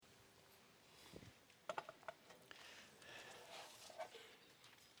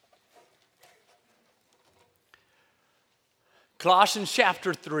Colossians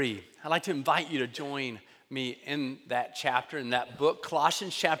chapter 3. I'd like to invite you to join me in that chapter, in that book.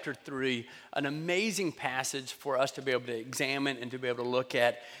 Colossians chapter 3, an amazing passage for us to be able to examine and to be able to look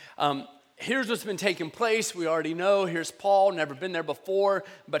at. Here's what's been taking place. We already know. Here's Paul, never been there before,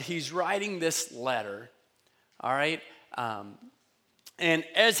 but he's writing this letter, all right? And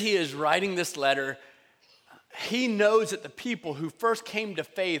as he is writing this letter, he knows that the people who first came to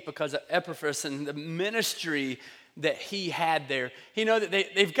faith because of Epaphras and the ministry that he had there, he knows that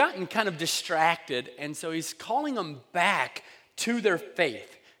they've gotten kind of distracted, and so he's calling them back to their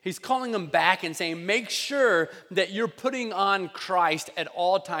faith. He's calling them back and saying, make sure that you're putting on Christ at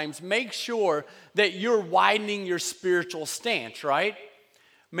all times. Make sure that you're widening your spiritual stance, right?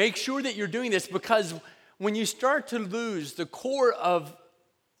 Make sure that you're doing this, because when you start to lose the core of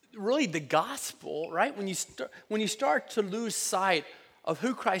really the gospel, right? When you start to lose sight of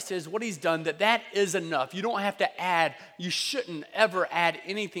who Christ is, what he's done, that is enough. You don't have to add, you shouldn't ever add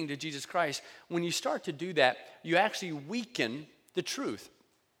anything to Jesus Christ. When you start to do that, you actually weaken the truth.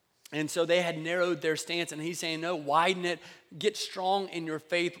 And so they had narrowed their stance, and he's saying, no, widen it, get strong in your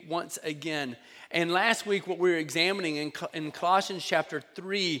faith once again. And last week, what we were examining in Colossians chapter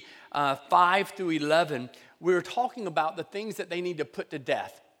 3, 5 through 11, we were talking about the things that they need to put to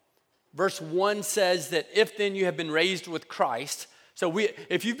death. Verse 1 says that if then you have been raised with Christ,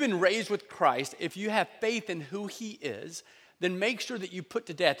 if you've been raised with Christ, if you have faith in who he is, then make sure that you put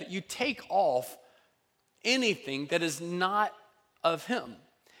to death, that you take off anything that is not of him.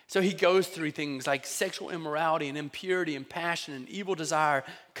 So he goes through things like sexual immorality and impurity and passion and evil desire,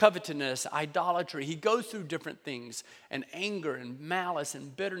 covetousness, idolatry. He goes through different things, and anger and malice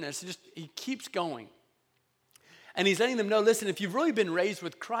and bitterness. He keeps going. And he's letting them know, listen, if you've really been raised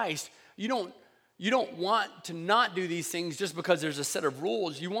with Christ, you don't want to not do these things just because there's a set of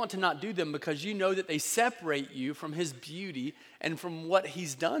rules. You want to not do them because you know that they separate you from his beauty and from what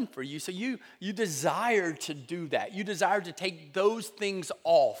he's done for you. So you desire to do that. You desire to take those things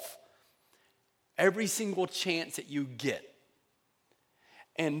off every single chance that you get.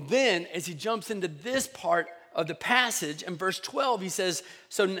 And then as he jumps into this part of the passage, in verse 12, he says,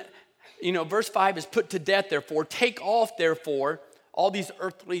 verse 5 is put to death, therefore, take off, therefore, all these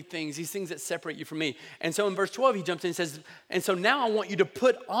earthly things, these things that separate you from me. And so in verse 12, he jumps in and says, and so now I want you to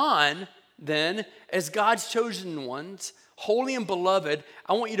put on, then, as God's chosen ones, holy and beloved,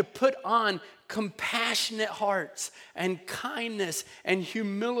 I want you to put on compassionate hearts and kindness and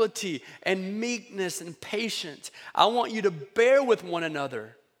humility and meekness and patience. I want you to bear with one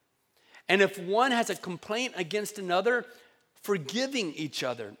another. And if one has a complaint against another, forgiving each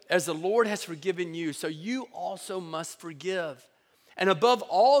other, as the Lord has forgiven you, so you also must forgive. And above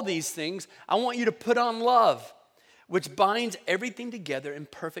all these things, I want you to put on love, which binds everything together in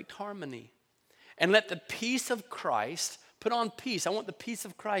perfect harmony. And let the peace of Christ, put on peace. I want the peace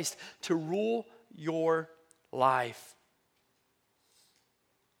of Christ to rule your life.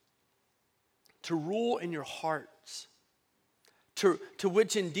 To rule in your hearts. To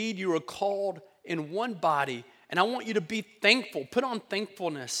which indeed you are called in one body. And I want you to be thankful. Put on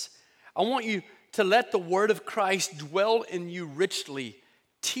thankfulness. I want you to let the word of Christ dwell in you richly,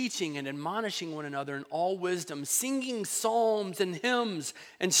 teaching and admonishing one another in all wisdom, singing psalms and hymns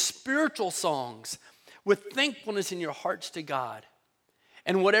and spiritual songs with thankfulness in your hearts to God.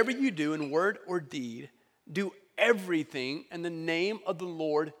 And whatever you do in word or deed, do everything in the name of the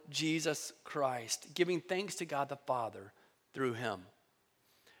Lord Jesus Christ, giving thanks to God the Father through him.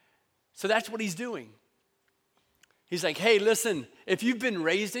 So that's what he's doing. He's like, hey, listen, if you've been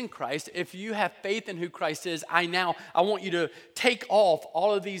raised in Christ, if you have faith in who Christ is, I want you to take off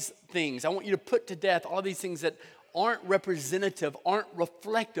all of these things. I want you to put to death all of these things that aren't representative, aren't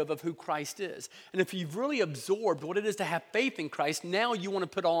reflective of who Christ is. And if you've really absorbed what it is to have faith in Christ, now you want to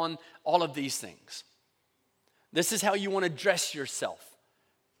put on all of these things. This is how you want to dress yourself.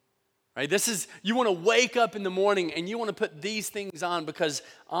 Right? You want to wake up in the morning and you want to put these things on, because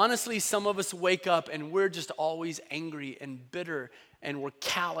honestly, some of us wake up and we're just always angry and bitter and we're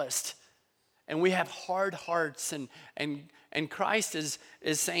calloused and we have hard hearts, and Christ is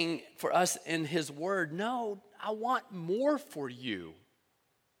saying for us in his word, no, I want more for you.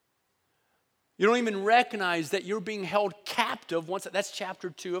 You don't even recognize that you're being held captive. That's chapter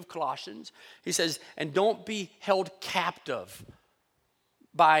 2 of Colossians. He says, and don't be held captive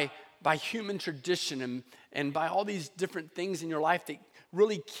by human tradition and by all these different things in your life that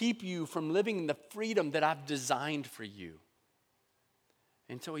really keep you from living in the freedom that I've designed for you.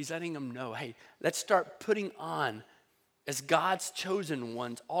 And so he's letting them know, hey, let's start putting on, as God's chosen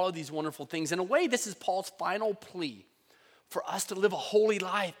ones, all of these wonderful things. In a way, this is Paul's final plea for us to live a holy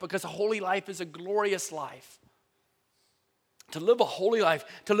life, because a holy life is a glorious life. to live a holy life,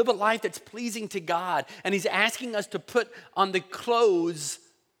 to live a life that's pleasing to God. And he's asking us to put on the clothes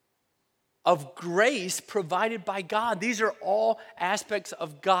of grace provided by God. These are all aspects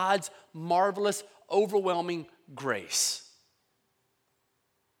of God's marvelous, overwhelming grace.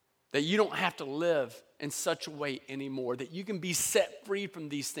 That you don't have to live in such a way anymore, that you can be set free from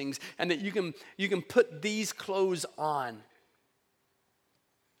these things, and that you can put these clothes on.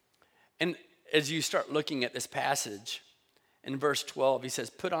 And as you start looking at this passage, in verse 12, he says,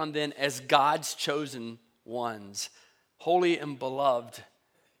 put on then as God's chosen ones, holy and beloved,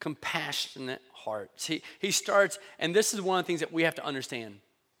 compassionate hearts. He starts, and this is one of the things that we have to understand,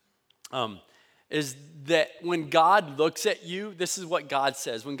 is that when God looks at you, this is what God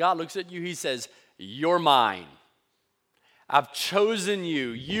says. When God looks at you, he says, you're mine. I've chosen you.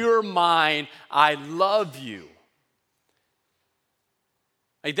 You're mine. I love you.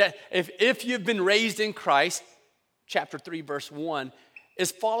 Like that, if you've been raised in Christ, chapter 3, verse 1,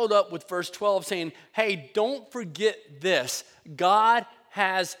 is followed up with verse 12 saying, hey, don't forget this. God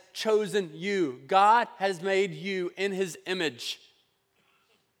has chosen you. God has made you in his image.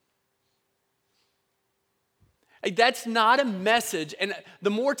 Like, that's not a message, and the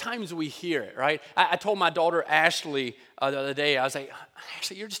more times we hear it, right? I told my daughter Ashley the other day, I was like,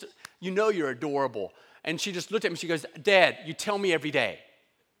 Ashley, you're adorable. And she just looked at me, she goes, Dad, you tell me every day.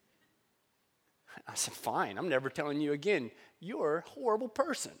 I said, fine, I'm never telling you again. You're a horrible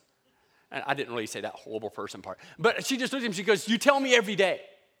person. And I didn't really say that horrible person part. But she just looked at me, she goes, you tell me every day.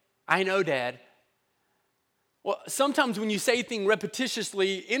 I know, Dad. Well, sometimes when you say things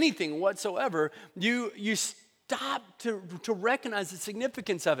repetitiously, anything whatsoever, you stop to recognize the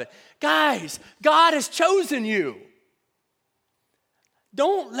significance of it. Guys, God has chosen you.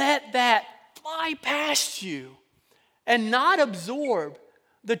 Don't let that fly past you and not absorb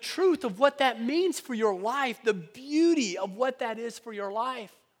the truth of what that means for your life, the beauty of what that is for your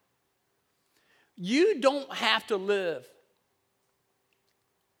life. You don't have to live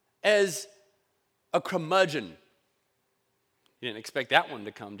as a curmudgeon. You didn't expect that one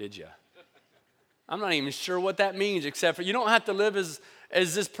to come, did you? I'm not even sure what that means, except for you don't have to live as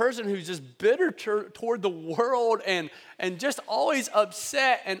this person who's just bitter toward the world and just always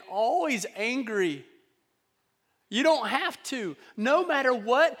upset and always angry. You don't have to. No matter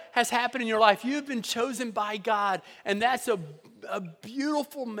what has happened in your life, you've been chosen by God, and that's a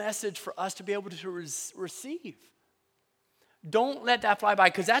beautiful message for us to be able to receive. Don't let that fly by,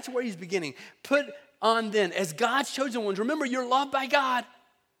 because that's where he's beginning. Put on then, as God's chosen ones, remember you're loved by God.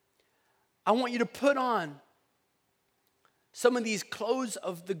 I want you to put on some of these clothes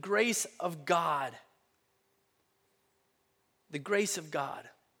of the grace of God. The grace of God.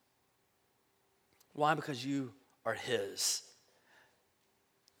 Why? Because you are his.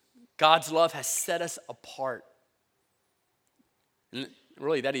 God's love has set us apart. And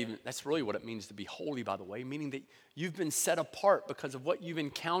really, that's really what it means to be holy, by the way, meaning that you've been set apart because of what you've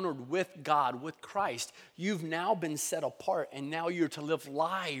encountered with God, with Christ. You've now been set apart, and now you're to live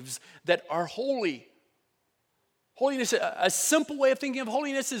lives that are holy. Holiness, a simple way of thinking of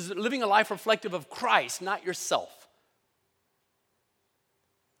holiness is living a life reflective of Christ, not yourself.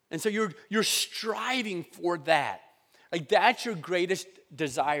 And so you're striving for that. Like, that's your greatest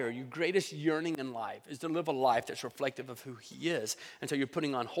desire, your greatest yearning in life is to live a life that's reflective of who he is. And so you're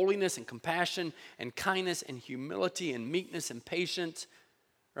putting on holiness and compassion and kindness and humility and meekness and patience,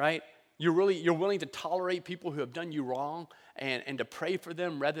 right? You're willing to tolerate people who have done you wrong and to pray for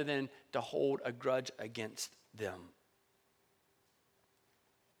them rather than to hold a grudge against them.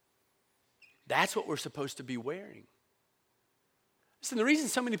 That's what we're supposed to be wearing. Listen, the reason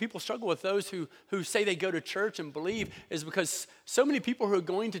so many people struggle with those who say they go to church and believe is because so many people who are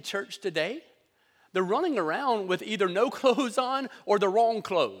going to church today, they're running around with either no clothes on or the wrong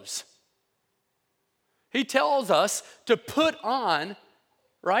clothes. He tells us to put on,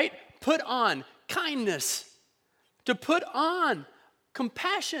 right? Put on kindness, to put on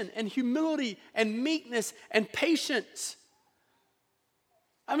compassion and humility and meekness and patience.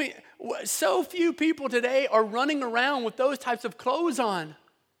 I mean, so few people today are running around with those types of clothes on.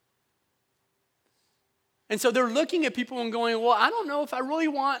 And so they're looking at people and going, well, I don't know if I really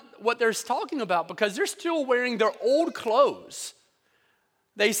want what they're talking about, because they're still wearing their old clothes.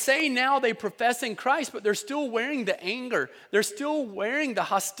 They say now they profess in Christ, but they're still wearing the anger. They're still wearing the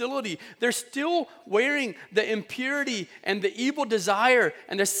hostility. They're still wearing the impurity and the evil desire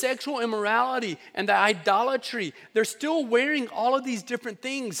and the sexual immorality and the idolatry. They're still wearing all of these different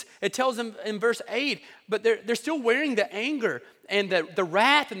things. It tells them in verse 8, but they're still wearing the anger and the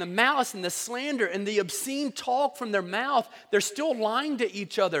wrath and the malice and the slander and the obscene talk from their mouth. They're still lying to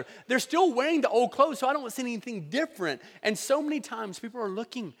each other. They're still wearing the old clothes, so I don't see anything different. And so many times people are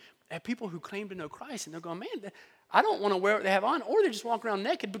looking at people who claim to know Christ, and they're going, man, I don't want to wear what they have on, or they just walk around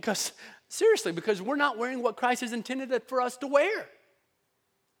naked because we're not wearing what Christ has intended for us to wear.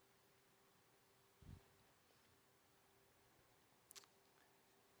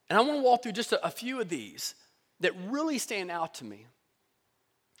 And I want to walk through just a few of these that really stand out to me.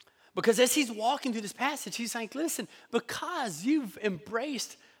 Because as he's walking through this passage, he's like, listen, because you've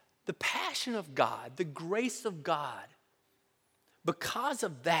embraced the passion of God, the grace of God, because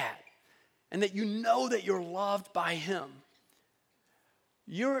of that, and that you know that you're loved by him,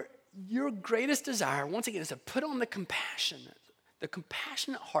 your greatest desire, once again, is to put on the compassionate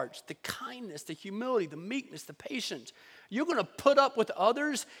hearts, the kindness, the humility, the meekness, the patience. You're going to put up with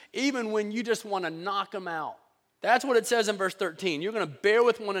others even when you just want to knock them out. That's what it says in verse 13. You're going to bear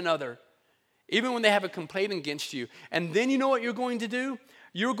with one another even when they have a complaint against you. And then you know what you're going to do?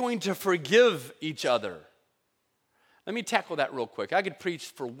 You're going to forgive each other. Let me tackle that real quick. I could preach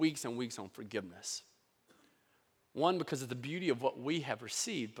for weeks and weeks on forgiveness. One, because of the beauty of what we have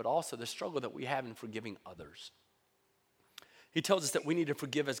received, but also the struggle that we have in forgiving others. He tells us that we need to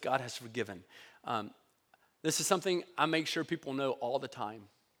forgive as God has forgiven. This is something I make sure people know all the time.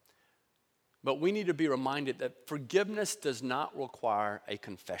 But we need to be reminded that forgiveness does not require a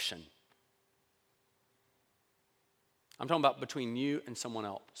confession. I'm talking about between you and someone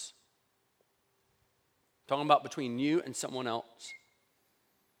else. I'm talking about between you and someone else.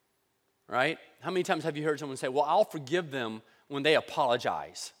 Right? How many times have you heard someone say, well, I'll forgive them when they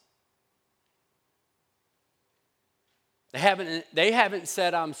apologize? They haven't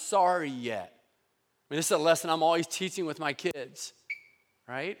said, I'm sorry yet. I mean, this is a lesson I'm always teaching with my kids,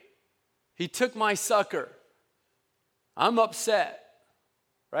 right? He took my sucker. I'm upset,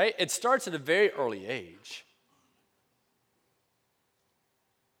 right? It starts at a very early age.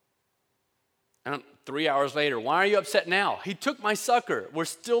 And 3 hours later, why are you upset now? He took my sucker. We're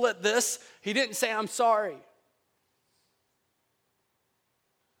still at this. He didn't say, I'm sorry.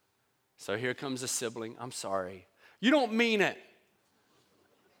 So here comes a sibling. I'm sorry. You don't mean it.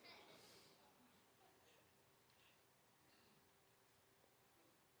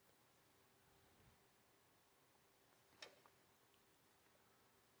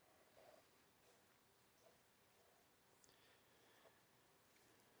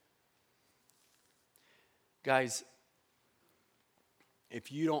 Guys,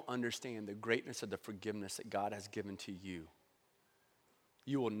 if you don't understand the greatness of the forgiveness that God has given to you,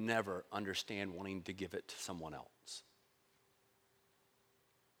 you will never understand wanting to give it to someone else.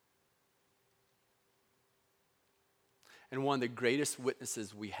 And one of the greatest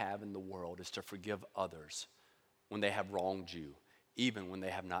witnesses we have in the world is to forgive others when they have wronged you, even when they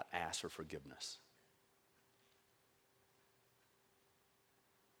have not asked for forgiveness.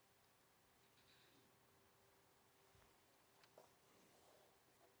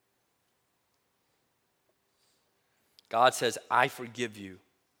 God says, I forgive you.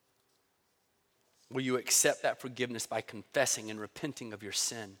 Will you accept that forgiveness by confessing and repenting of your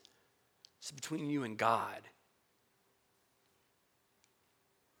sin? It's between you and God.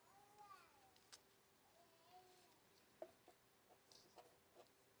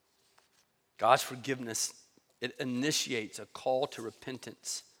 God's forgiveness, it initiates a call to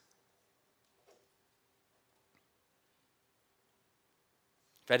repentance.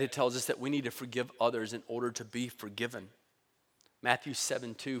 In fact, it tells us that we need to forgive others in order to be forgiven. Matthew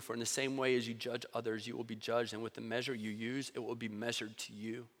 7:2, for in the same way as you judge others, you will be judged, and with the measure you use, it will be measured to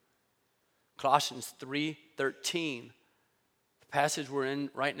you. Colossians 3:13, the passage we're in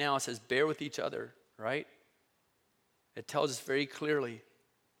right now, it says, bear with each other, right? It tells us very clearly,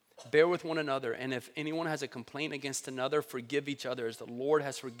 bear with one another, and if anyone has a complaint against another, forgive each other as the Lord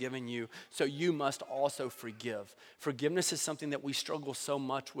has forgiven you, so you must also forgive. Forgiveness is something that we struggle so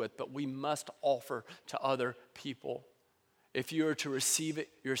much with, but we must offer to other people. If you are to receive it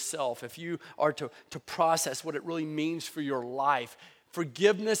yourself, if you are to process what it really means for your life,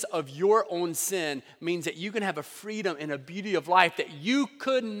 forgiveness of your own sin means that you can have a freedom and a beauty of life that you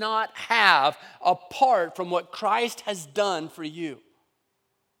could not have apart from what Christ has done for you.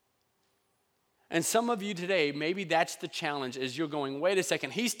 And some of you today, maybe that's the challenge, is you're going, wait a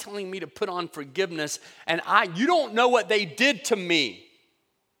second, he's telling me to put on forgiveness, and you don't know what they did to me.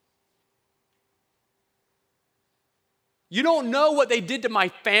 You don't know what they did to my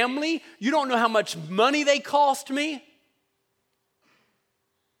family. You don't know how much money they cost me.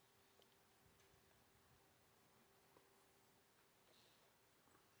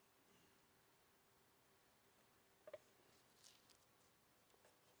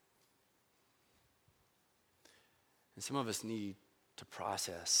 And some of us need to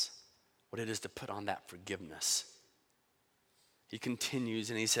process what it is to put on that forgiveness. He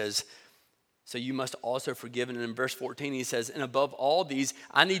continues and he says, so you must also forgive. And in verse 14, he says, and above all these,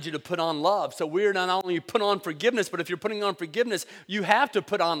 I need you to put on love. So we're not only put on forgiveness, but if you're putting on forgiveness, you have to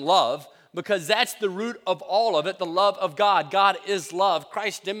put on love, because that's the root of all of it, the love of God. God is love.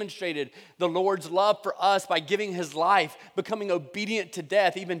 Christ demonstrated the Lord's love for us by giving his life, becoming obedient to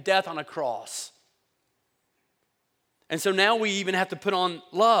death, even death on a cross. And so now we even have to put on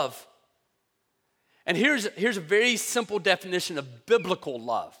love. And here's a very simple definition of biblical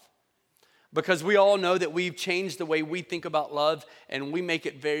love. Because we all know that we've changed the way we think about love, and we make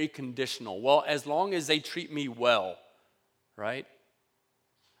it very conditional. Well, as long as they treat me well, right?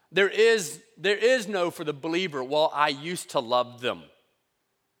 There is no for the believer, well, I used to love them.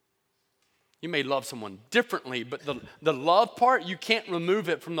 You may love someone differently, but the love part, you can't remove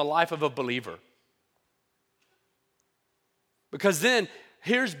it from the life of a believer. Because then,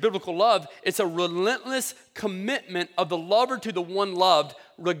 here's biblical love. It's a relentless commitment of the lover to the one loved,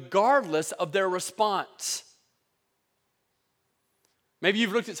 regardless of their response. Maybe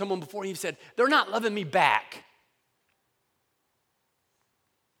you've looked at someone before and you've said, they're not loving me back.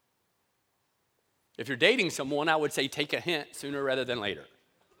 If you're dating someone, I would say take a hint sooner rather than later.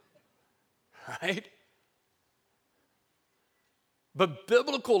 Right? But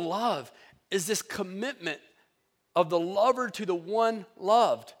biblical love is this commitment of the lover to the one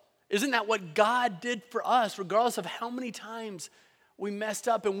loved. Isn't that what God did for us, regardless of how many times we messed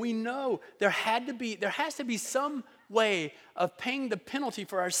up? And we know there has to be some way of paying the penalty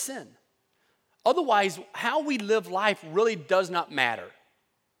for our sin. Otherwise, how we live life really does not matter.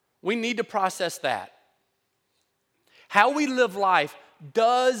 We need to process that. How we live life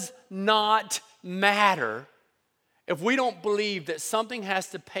does not matter if we don't believe that something has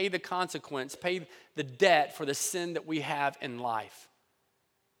to pay the consequence, pay the debt for the sin that we have in life.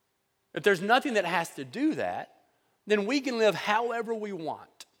 If there's nothing that has to do that, then we can live however we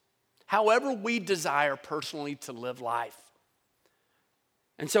want, however we desire personally to live life.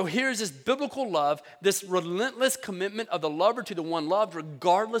 And so here's this biblical love, this relentless commitment of the lover to the one loved,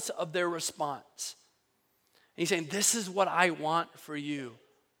 regardless of their response. And he's saying, this is what I want for you.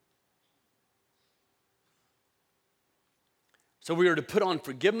 So we are to put on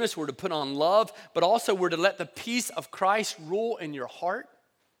forgiveness, we're to put on love, but also we're to let the peace of Christ rule in your heart.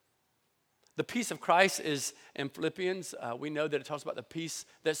 The peace of Christ is in Philippians. We know that it talks about the peace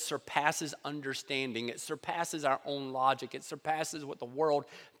that surpasses understanding. It surpasses our own logic. It surpasses what the world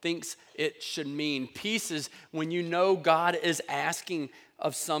thinks it should mean. Peace is when you know God is asking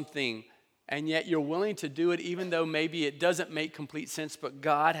of something, and yet you're willing to do it even though maybe it doesn't make complete sense, but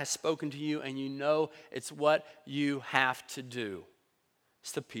God has spoken to you and you know it's what you have to do.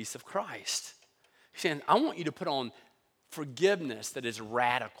 It's the peace of Christ. He's saying, I want you to put on forgiveness that is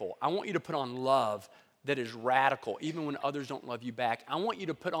radical. I want you to put on love that is radical, even when others don't love you back. I want you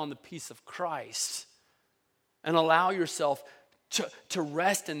to put on the peace of Christ and allow yourself to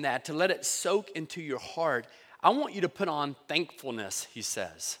rest in that, to let it soak into your heart. I want you to put on thankfulness, he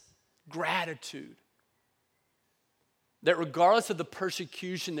says. Gratitude. That regardless of the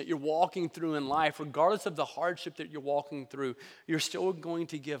persecution that you're walking through in life, regardless of the hardship that you're walking through, you're still going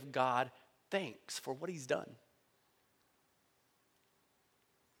to give God thanks for what he's done.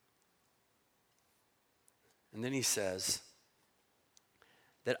 And then he says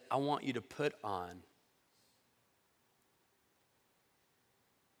that I want you to put on,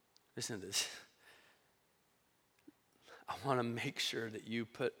 listen to this, I want to make sure that you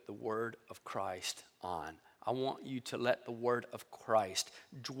put the word of Christ on. I want you to let the word of Christ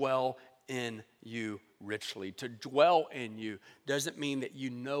dwell in you richly. To dwell in you doesn't mean that you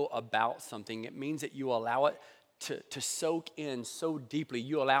know about something. It means that you allow it to soak in so deeply.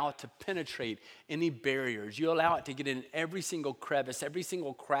 You allow it to penetrate any barriers. You allow it to get in every single crevice, every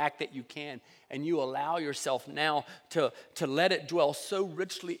single crack that you can. And you allow yourself now to let it dwell so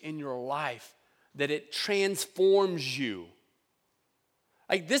richly in your life that it transforms you.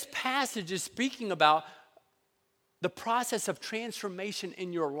 Like this passage is speaking about the process of transformation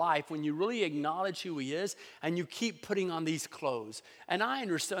in your life when you really acknowledge who he is and you keep putting on these clothes. And I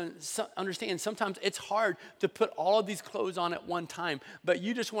understand sometimes it's hard to put all of these clothes on at one time, but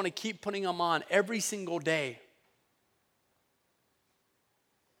you just want to keep putting them on every single day.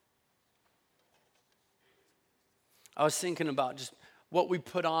 I was thinking about just what we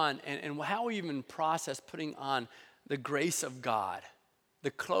put on and how we even process putting on the grace of God, the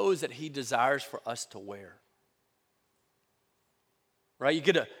clothes that he desires for us to wear. Right, you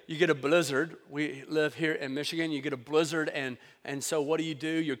get a blizzard. We live here in Michigan. You get a blizzard, and so what do?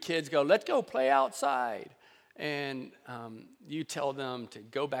 Your kids go, let's go play outside. and you tell them to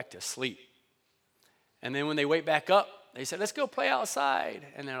go back to sleep. And then when they wake back up, they say, let's go play outside.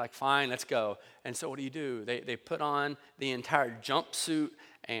 And they're like, fine, let's go. And so what do? They put on the entire jumpsuit,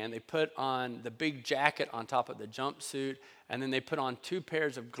 and they put on the big jacket on top of the jumpsuit, and then they put on 2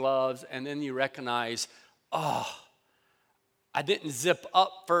 pairs of gloves, and then you recognize, oh, I didn't zip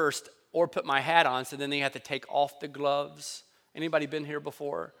up first or put my hat on, so then they have to take off the gloves. Anybody been here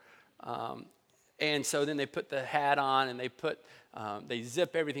before? And so then they put the hat on, and they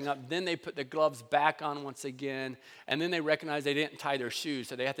zip everything up. Then they put the gloves back on once again, and then they recognize they didn't tie their shoes,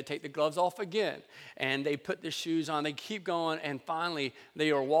 so they have to take the gloves off again. And they put the shoes on. They keep going, and finally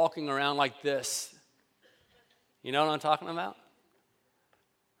they are walking around like this. You know what I'm talking about?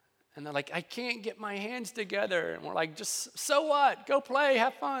 And they're like, I can't get my hands together. And we're like, just so what? Go play,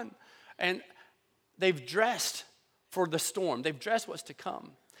 have fun. And they've dressed for the storm. They've dressed what's to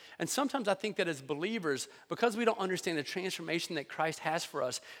come. And sometimes I think that as believers, because we don't understand the transformation that Christ has for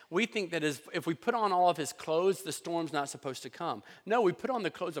us, we think that if we put on all of his clothes, the storm's not supposed to come. No, we put on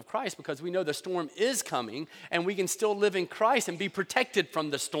the clothes of Christ because we know the storm is coming, and we can still live in Christ and be protected from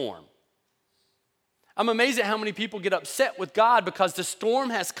the storm. I'm amazed at how many people get upset with God because the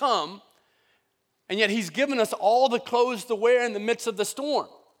storm has come, and yet he's given us all the clothes to wear in the midst of the storm.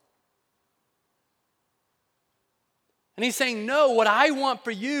 And he's saying, no, what I want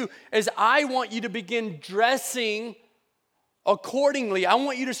for you is I want you to begin dressing accordingly. I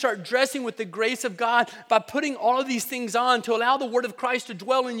want you to start dressing with the grace of God by putting all of these things on to allow the word of Christ to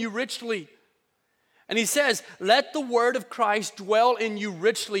dwell in you richly. And he says, let the word of Christ dwell in you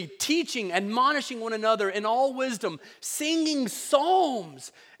richly, teaching, admonishing one another in all wisdom, singing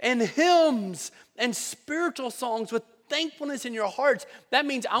psalms and hymns and spiritual songs with thankfulness in your hearts. That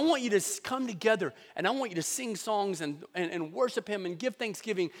means I want you to come together, and I want you to sing songs and worship him and give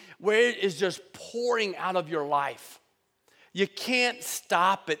thanksgiving where it is just pouring out of your life. You can't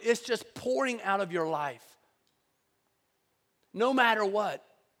stop it. It's just pouring out of your life. No matter what.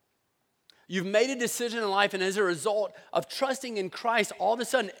 You've made a decision in life, and as a result of trusting in Christ, all of a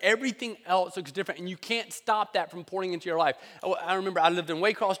sudden everything else looks different, and you can't stop that from pouring into your life. I remember I lived in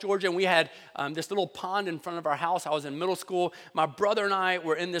Waycross, Georgia, and we had this little pond in front of our house. I was in middle school. My brother and I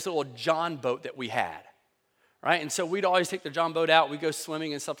were in this little John boat that we had, right? And so we'd always take the John boat out. We'd go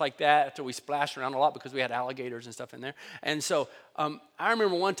swimming and stuff like that after we splashed around a lot because we had alligators and stuff in there. And so I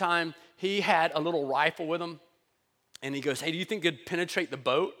remember one time he had a little rifle with him, and he goes, hey, do you think it'd penetrate the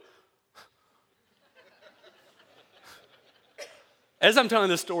boat? As I'm telling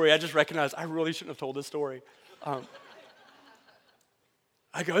this story, I just realized I really shouldn't have told this story. I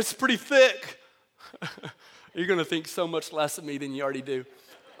go, it's pretty thick. You're going to think so much less of me than you already do.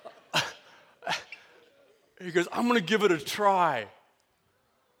 He goes, I'm going to give it a try.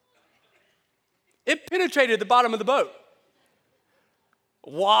 It penetrated the bottom of the boat.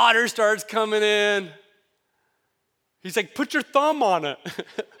 Water starts coming in. He's like, put your thumb on it.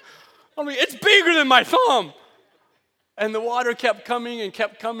 I mean, it's bigger than my thumb. And the water kept coming and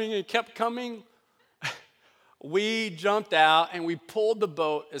kept coming and kept coming. We jumped out and we pulled the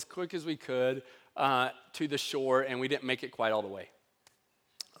boat as quick as we could to the shore, and we didn't make it quite all the way.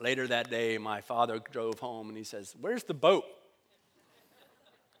 Later that day, my father drove home and he says, where's the boat?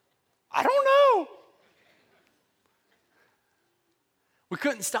 I don't know. We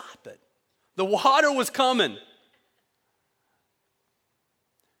couldn't stop it. The water was coming.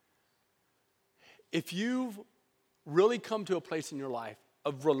 If you've really come to a place in your life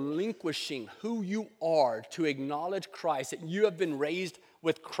of relinquishing who you are to acknowledge Christ, that you have been raised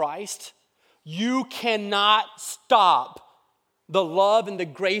with Christ, you cannot stop the love and the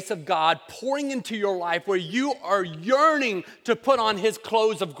grace of God pouring into your life where you are yearning to put on his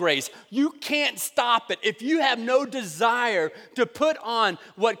clothes of grace. You can't stop it. If you have no desire to put on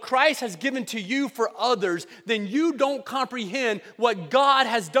what Christ has given to you for others, then you don't comprehend what God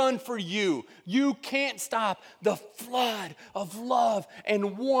has done for you. You can't stop the flood of love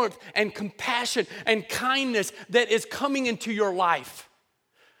and warmth and compassion and kindness that is coming into your life.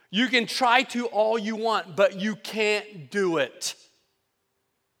 You can try to all you want, but you can't do it.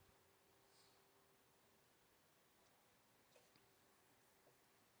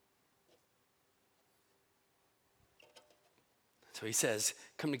 So he says,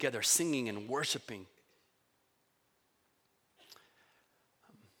 come together singing and worshiping.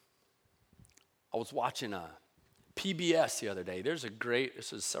 I was watching PBS the other day. This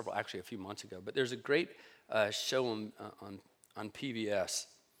was a few months ago, but there's a great show on PBS.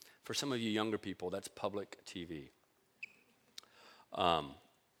 For some of you younger people, that's public TV.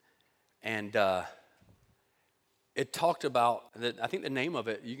 it talked about, I think the name of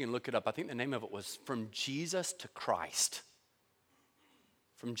it, you can look it up, I think the name of it was From Jesus to Christ.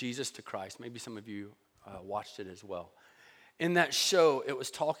 From Jesus to Christ. Maybe some of you watched it as well. In that show, it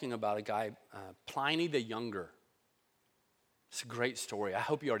was talking about a guy, Pliny the Younger. It's a great story. I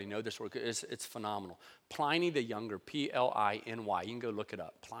hope you already know this story. It's phenomenal. Pliny the Younger, P-L-I-N-Y. You can go look it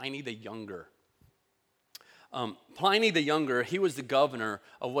up. Pliny the Younger. Pliny the Younger, he was the governor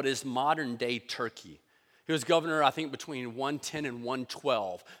of what is modern-day Turkey. He was governor, I think, between 110 and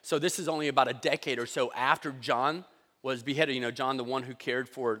 112. So this is only about a decade or so after John was beheaded. You know, John, the one who cared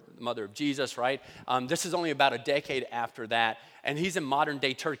for the mother of Jesus, right? This is only about a decade after that, and he's in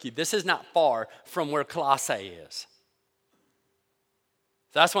modern-day Turkey. This is not far from where Colossae is.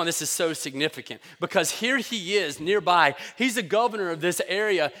 So that's why this is so significant, because here he is nearby. He's the governor of this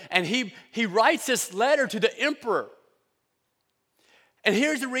area, and he writes this letter to the emperor. And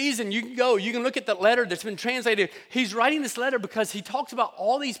here's the reason. You can look at the letter that's been translated. He's writing this letter because he talks about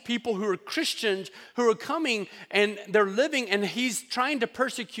all these people who are Christians who are coming and they're living, and he's trying to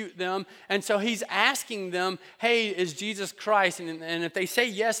persecute them. And so he's asking them, hey, is Jesus Christ? And if they say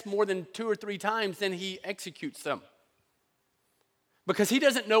yes more than 2 or 3 times, then he executes them. Because he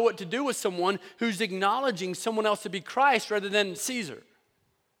doesn't know what to do with someone who's acknowledging someone else to be Christ rather than Caesar.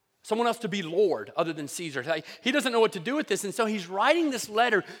 Someone else to be Lord other than Caesar. He doesn't know what to do with this, and so he's writing this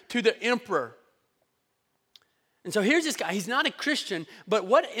letter to the emperor. And so here's this guy. He's not a Christian, but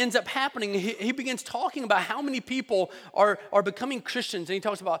what ends up happening, he begins talking about how many people are becoming Christians. And he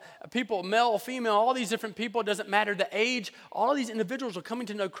talks about people, male, female, all these different people. It doesn't matter the age. All of these individuals are coming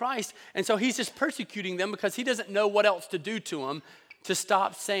to know Christ. And so he's just persecuting them because he doesn't know what else to do to them to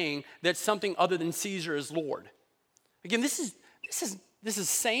stop saying that something other than Caesar is Lord. Again, this is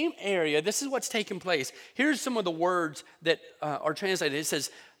same area. This is what's taking place. Here's some of the words that are translated. It says,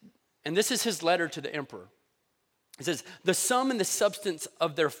 and this is his letter to the emperor. It says, the sum and the substance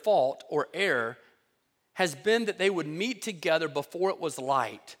of their fault or error has been that they would meet together before it was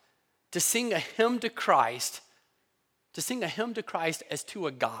light to sing a hymn to Christ, as to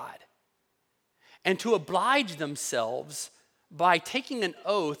a God, and to oblige themselves by taking an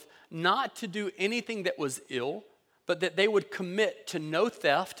oath not to do anything that was ill, but that they would commit to no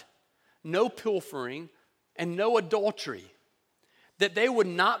theft, no pilfering, and no adultery, that they would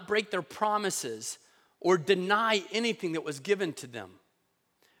not break their promises or deny anything that was given to them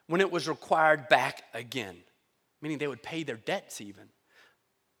when it was required back again, meaning they would pay their debts even.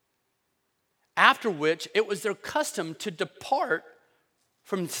 After which, it was their custom to depart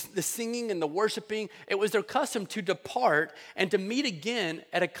from the singing and the worshiping. It was their custom to depart and to meet again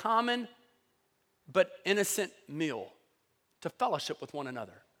at a common but innocent meal, to fellowship with one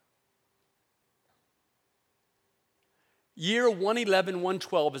another. Year 111,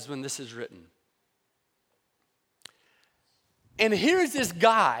 112 is when this is written. And here's this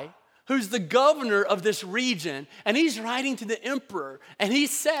guy who's the governor of this region, and he's writing to the emperor, and he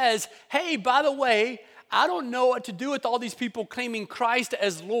says, hey, by the way, I don't know what to do with all these people claiming Christ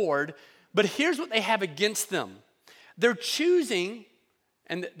as Lord, but here's what they have against them. They're choosing,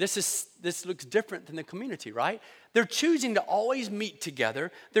 and this looks different than the community, right? They're choosing to always meet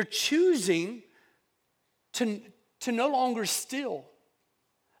together. They're choosing to no longer steal.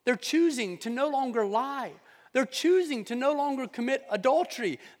 They're choosing to no longer lie. They're choosing to no longer commit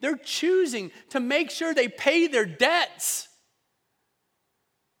adultery. They're choosing to make sure they pay their debts.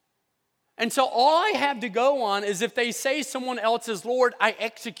 And so all I have to go on is if they say someone else is Lord, I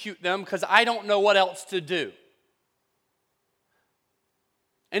execute them because I don't know what else to do.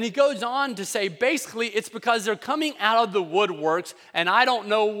 And he goes on to say, basically, it's because they're coming out of the woodworks and I don't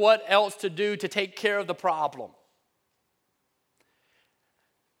know what else to do to take care of the problem.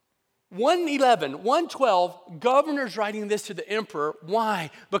 111, 112, governors writing this to the emperor. Why?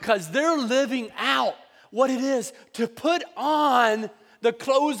 Because they're living out what it is to put on the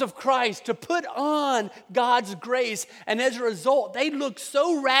clothes of Christ, to put on God's grace. And as a result, they look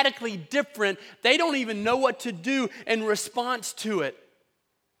so radically different, they don't even know what to do in response to it.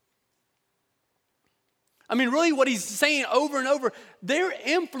 I mean, really what he's saying over and over, they're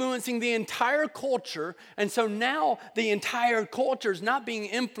influencing the entire culture. And so now the entire culture is not being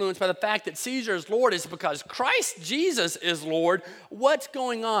influenced by the fact that Caesar is Lord. It's because Christ Jesus is Lord. What's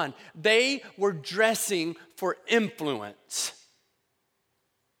going on? They were dressing for influence.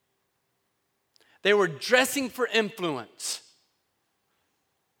 They were dressing for influence.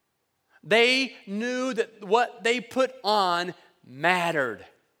 They knew that what they put on mattered.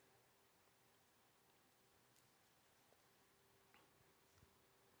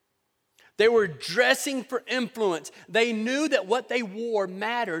 They were dressing for influence. They knew that what they wore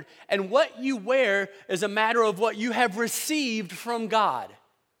mattered, and what you wear is a matter of what you have received from God.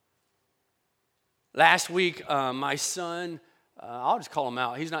 Last week, my son, I'll just call him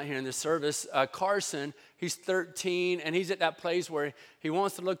out. He's not here in this service. Carson, he's 13, and he's at that place where he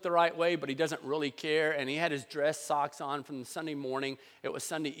wants to look the right way, but he doesn't really care. And he had his dress socks on from Sunday morning. It was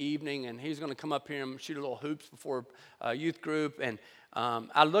Sunday evening, and he was going to come up here and shoot a little hoops before youth group. And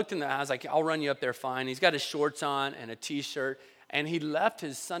I looked in the, I was like, I'll run you up there fine. He's got his shorts on and a T-shirt, and he left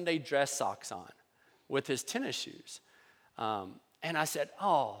his Sunday dress socks on with his tennis shoes. And I said,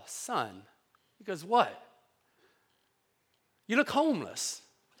 oh, son. He goes, what? You look homeless.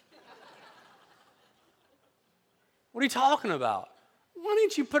 What are you talking about? Why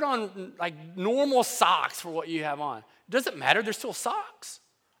don't you put on like normal socks for what you have on? It doesn't matter, they're still socks.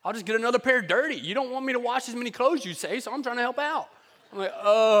 I'll just get another pair dirty. You don't want me to wash as many clothes, you say, so I'm trying to help out. I'm like,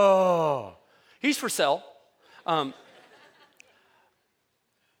 oh. He's for sale. And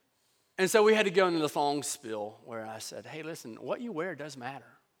so we had to go into the long spiel where I said, hey, listen, what you wear does matter.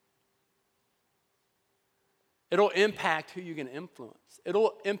 It'll impact who you can influence.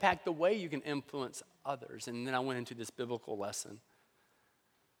 It'll impact the way you can influence others. And then I went into this biblical lesson.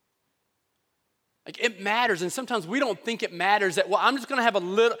 Like, it matters, and sometimes we don't think it matters that, well, I'm just going to have a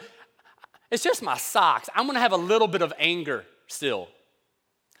little, it's just my socks. I'm going to have a little bit of anger still.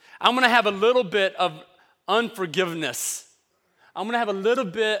 I'm going to have a little bit of unforgiveness. I'm going to have a little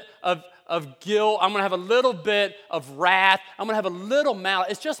bit of guilt. I'm going to have a little bit of wrath. I'm going to have a little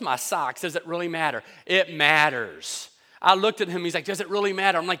malice. It's just my socks. Does it really matter? It matters. I looked at him. He's like, does it really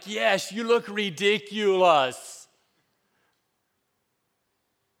matter? I'm like, yes, you look ridiculous.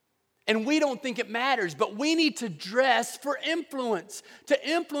 And we don't think it matters, but we need to dress for influence, to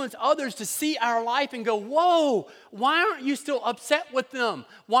influence others to see our life and go, whoa, why aren't you still upset with them?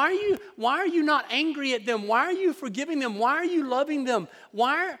 Why are you not angry at them? Why are you forgiving them? Why are you loving them?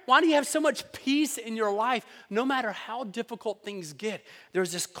 Why do you have so much peace in your life? No matter how difficult things get,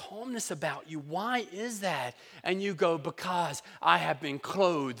 there's this calmness about you. Why is that? And you go, because I have been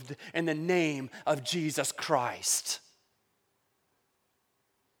clothed in the name of Jesus Christ.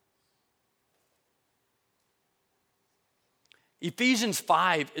 Ephesians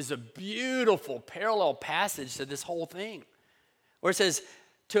 5 is a beautiful parallel passage to this whole thing, where it says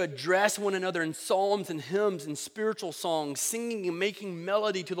to address one another in psalms and hymns and spiritual songs, singing and making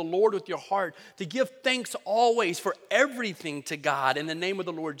melody to the Lord with your heart, to give thanks always for everything to God in the name of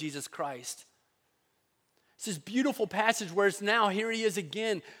the Lord Jesus Christ. It's this beautiful passage where it's now, here he is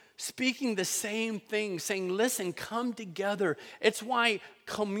again, speaking the same thing, saying, listen, come together. It's why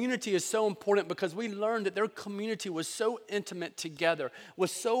community is so important, because we learned that their community was so intimate together,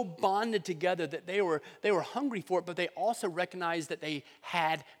 was so bonded together that they were hungry for it, but they also recognized that they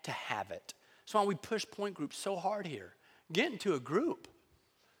had to have it. That's why we push point groups so hard here. Get into a group,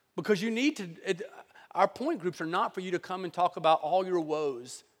 because you need to, our point groups are not for you to come and talk about all your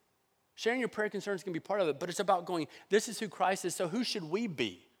woes. Sharing your prayer concerns can be part of it, but it's about going, this is who Christ is, so who should we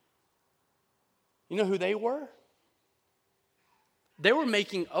be? You know who they were? They were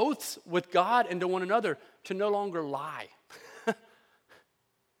making oaths with God and to one another to no longer lie,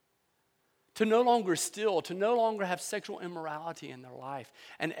 to no longer steal, to no longer have sexual immorality in their life.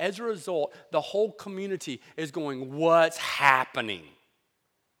 And as a result, the whole community is going, what's happening?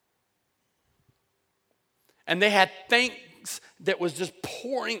 And they had thanks that was just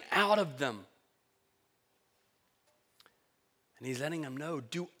pouring out of them. And he's letting them know,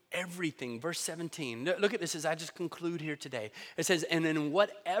 do everything. Verse 17. Look at this as I just conclude here today. It says, and in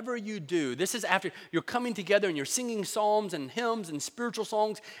whatever you do, this is after you're coming together and you're singing psalms and hymns and spiritual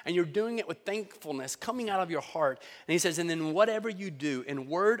songs, and you're doing it with thankfulness coming out of your heart. And he says, and then whatever you do, in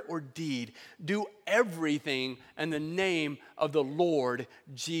word or deed, do everything in the name of the Lord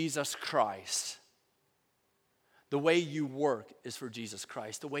Jesus Christ. The way you work is for Jesus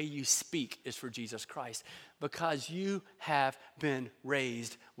Christ. The way you speak is for Jesus Christ, because you have been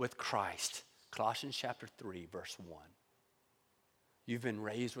raised with Christ. Colossians chapter 3, verse 1. You've been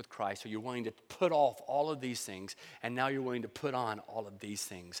raised with Christ, so you're willing to put off all of these things, and now you're willing to put on all of these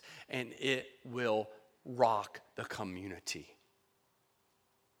things, and it will rock the community.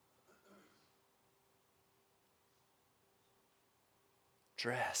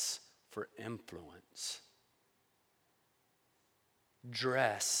 Dress for influence.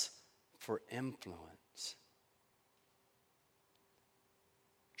 Dress for influence.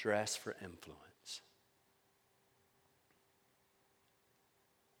 Dress for influence.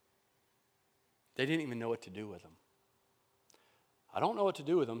 They didn't even know what to do with them. I don't know what to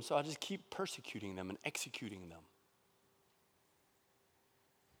do with them, so I just keep persecuting them and executing them.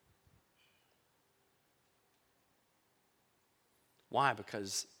 Why?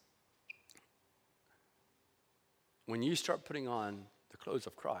 Because when you start putting on the clothes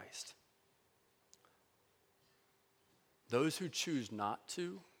of Christ, those who choose not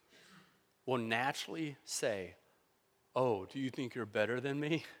to will naturally say, "Oh, do you think you're better than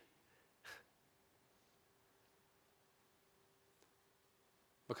me?"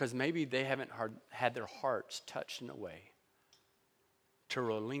 Because maybe they haven't had their hearts touched in a way to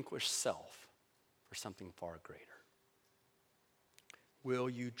relinquish self for something far greater. Will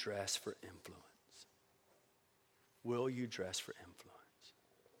you dress for influence? Will you dress for influence?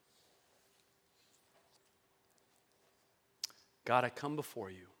 God, I come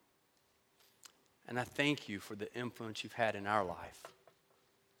before you, and I thank you for the influence you've had in our life.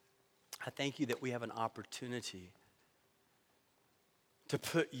 I thank you that we have an opportunity to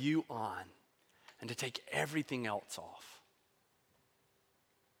put you on and to take everything else off.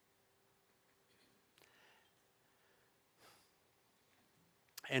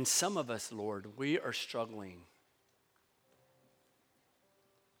 And some of us, Lord, we are struggling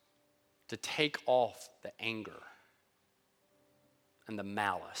to take off the anger and the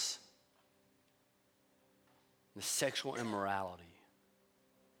malice, the sexual immorality,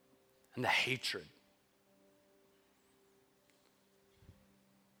 and the hatred.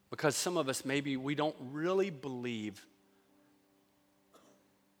 Because some of us, maybe we don't really believe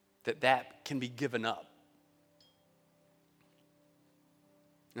that can be given up.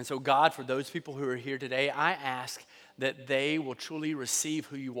 And so, God, for those people who are here today, I ask that they will truly receive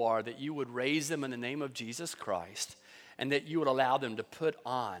who you are, that you would raise them in the name of Jesus Christ, and that you would allow them to put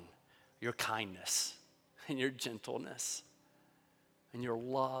on your kindness and your gentleness and your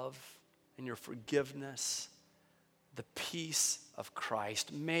love and your forgiveness, the peace of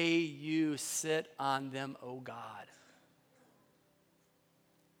Christ. May you sit on them, O God.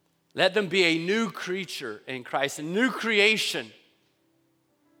 Let them be a new creature in Christ, a new creation.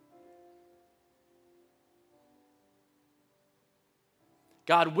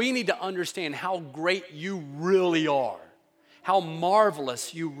 God, we need to understand how great you really are, how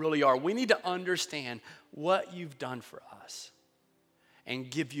marvelous you really are. We need to understand what you've done for us and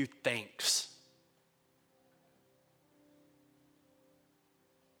give you thanks.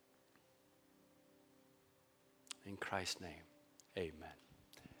 In Christ's name, amen.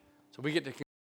 So we get to